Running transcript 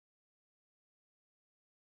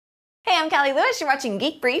Hey, I'm Callie Lewis. You're watching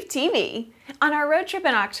Geek Brief TV. On our road trip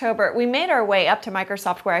in October, we made our way up to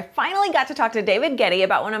Microsoft where I finally got to talk to David Getty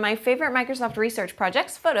about one of my favorite Microsoft research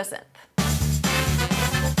projects, Photosynth.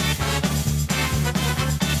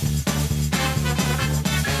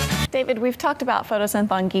 David, we've talked about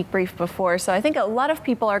Photosynth on Geek Brief before, so I think a lot of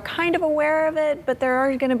people are kind of aware of it, but there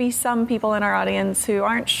are going to be some people in our audience who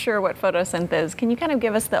aren't sure what Photosynth is. Can you kind of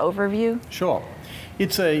give us the overview? Sure.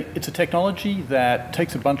 It's a technology that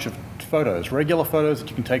takes a bunch of photos, regular photos that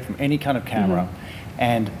you can take from any kind of camera,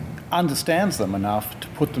 and understands them enough to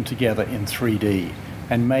put them together in 3D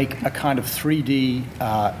and make a kind of 3D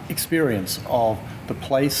experience of the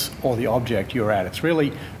place or the object you're at. It's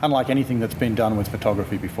really unlike anything that's been done with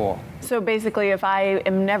photography before. So basically, if I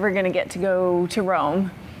am never going to get to go to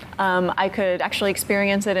Rome, I could actually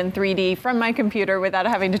experience it in 3D from my computer without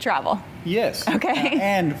having to travel. Yes. Okay.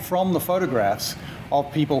 And from the photographs of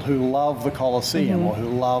people who love the Colosseum or who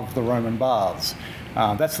love the Roman baths.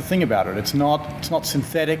 That's the thing about it. It's not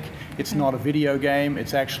synthetic. It's not a video game.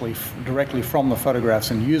 It's actually directly from the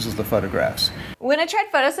photographs and uses the photographs. When I tried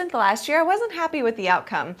Photosynth last year, I wasn't happy with the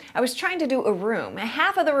outcome. I was trying to do a room.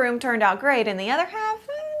 Half of the room turned out great, and the other half,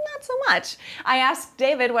 not so much. I asked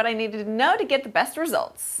David what I needed to know to get the best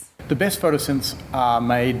results. The best photosynths are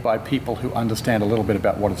made by people who understand a little bit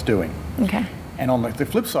about what it's doing. Okay. And on the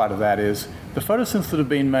flip side of that is, the photosynths that have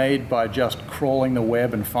been made by just crawling the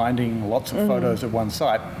web and finding lots of photos at one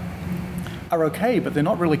site are okay, but they're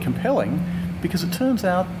not really compelling because it turns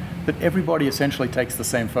out that everybody essentially takes the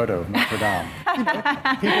same photo of Notre Dame.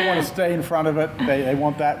 People want to stay in front of it, they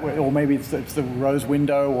want that, or maybe it's the rose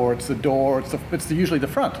window, or it's the door, it's usually the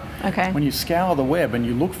front. Okay. When you scour the web and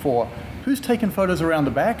you look for who's taken photos around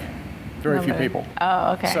the back, very few people.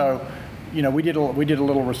 Oh, okay. So, you know, we did a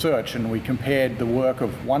little research and we compared the work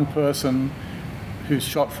of one person who's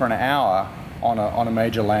shot for an hour on a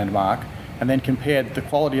major landmark, and then compared the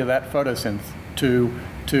quality of that photosynth to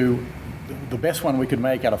the best one we could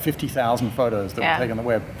make out of 50,000 photos that were taken on the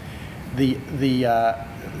web. The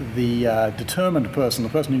determined person, the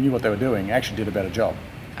person who knew what they were doing, actually did a better job.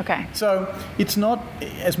 Okay. So it's not,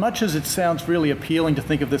 as much as it sounds really appealing to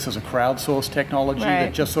think of this as a crowdsourced technology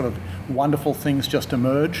that just sort of wonderful things just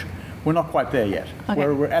emerge, we're not quite there yet. Okay.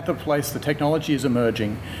 We're at the place the technology is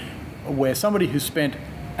emerging where somebody who spent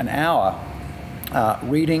an hour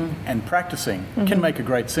reading and practicing can make a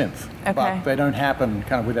great synth, but they don't happen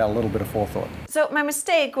kind of without a little bit of forethought. So my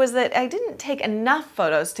mistake was that I didn't take enough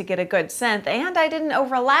photos to get a good synth, and I didn't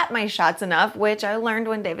overlap my shots enough, which I learned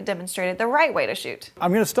when David demonstrated the right way to shoot.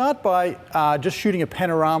 I'm going to start by just shooting a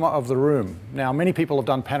panorama of the room. Now, many people have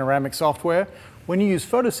done panoramic software. When you use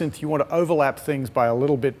Photosynth, you want to overlap things by a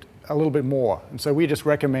little bit more. And so we just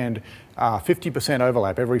recommend 50%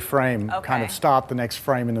 overlap. Every frame kind of start the next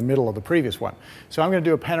frame in the middle of the previous one. So I'm going to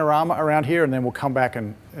do a panorama around here, and then we'll come back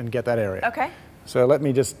and get that area. Okay. So let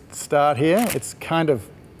me just start here. It's kind of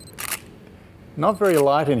not very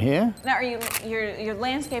light in here. Now, are your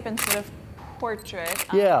landscape instead of portrait?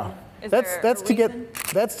 Yeah. That's to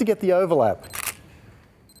get the overlap.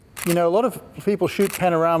 You know, a lot of people shoot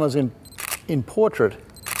panoramas in portrait,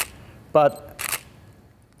 but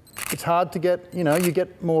it's hard to get, you know, you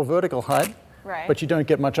get more vertical height, but you don't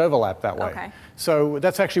get much overlap that way. Okay. So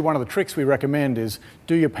that's actually one of the tricks we recommend is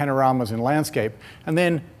do your panoramas in landscape and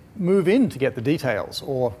then move in to get the details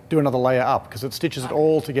or do another layer up because it stitches it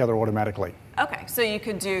all together automatically. Okay, so you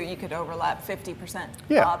could overlap 50%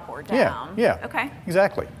 up or down. Yeah. Okay.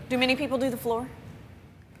 Exactly. Do many people do the floor?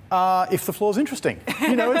 If the floor's interesting.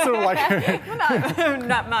 You know, it's sort of like...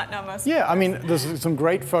 not most. Yeah, I mean, there's some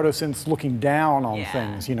great photosynths looking down on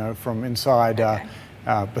things, you know, from inside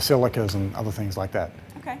basilicas and other things like that.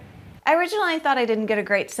 Okay. I originally thought I didn't get a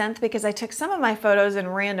great synth because I took some of my photos in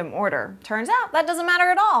random order. Turns out that doesn't matter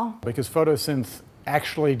at all. Because Photosynth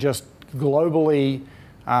actually just globally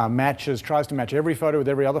tries to match every photo with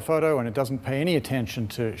every other photo, and it doesn't pay any attention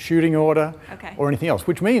to shooting order or anything else,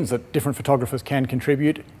 which means that different photographers can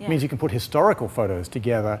contribute. It means you can put historical photos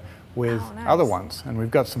together with other ones, and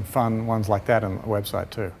we've got some fun ones like that on the website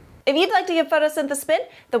too. If you'd like to give Photosynth a spin,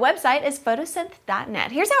 the website is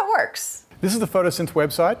photosynth.net. Here's how it works. This is the Photosynth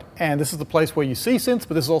website, and this is the place where you see synths,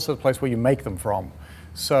 but this is also the place where you make them from.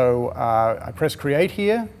 So I press Create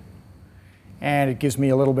here, and it gives me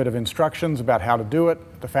a little bit of instructions about how to do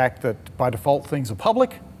it. The fact that by default things are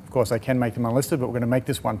public. Of course, I can make them unlisted, but we're going to make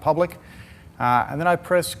this one public. And then I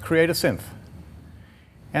press Create a Synth.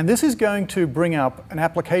 And this is going to bring up an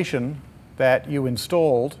application that I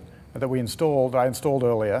installed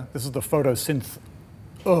earlier. This is the Photosynth,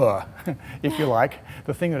 if you like,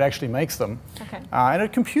 the thing that actually makes them. And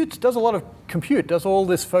it does a lot of compute, does all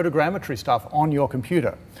this photogrammetry stuff on your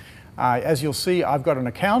computer. As you'll see, I've got an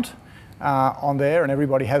account on there, and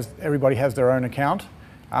everybody has their own account.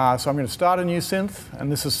 So I'm going to start a new synth,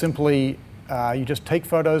 and this is simply you just take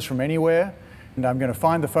photos from anywhere, and I'm going to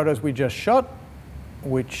find the photos we just shot,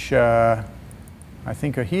 which I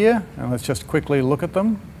think are here, and let's just quickly look at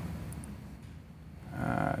them.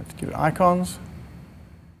 Let's give it icons.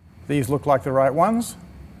 These look like the right ones,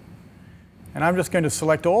 and I'm just going to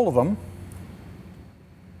select all of them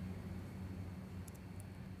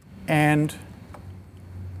and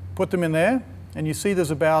put them in there, and you see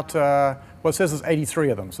there's about, well, it says there's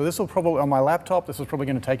 83 of them. So this will probably, on my laptop, this is probably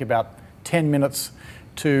going to take about 10 minutes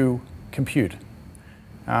to compute.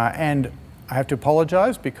 And I have to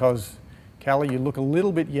apologize because, Callie, you look a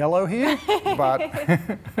little bit yellow here, but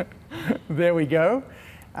there we go.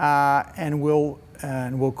 And we'll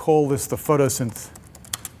call this the Photosynth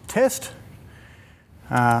test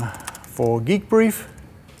for Geek Brief.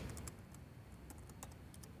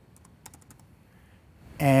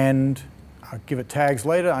 And I'll give it tags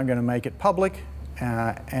later. I'm going to make it public,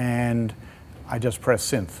 and I just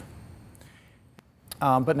press synth.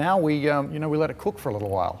 But now we let it cook for a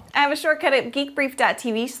little while. I have a shortcut at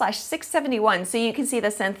geekbrief.tv/671 so you can see the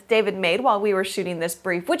synth David made while we were shooting this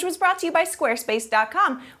brief, which was brought to you by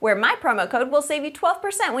squarespace.com, where my promo code will save you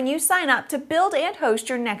 12% when you sign up to build and host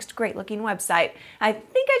your next great-looking website. I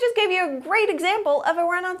think I just gave you a great example of a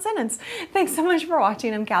run-on sentence. Thanks so much for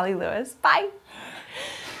watching. I'm Callie Lewis. Bye.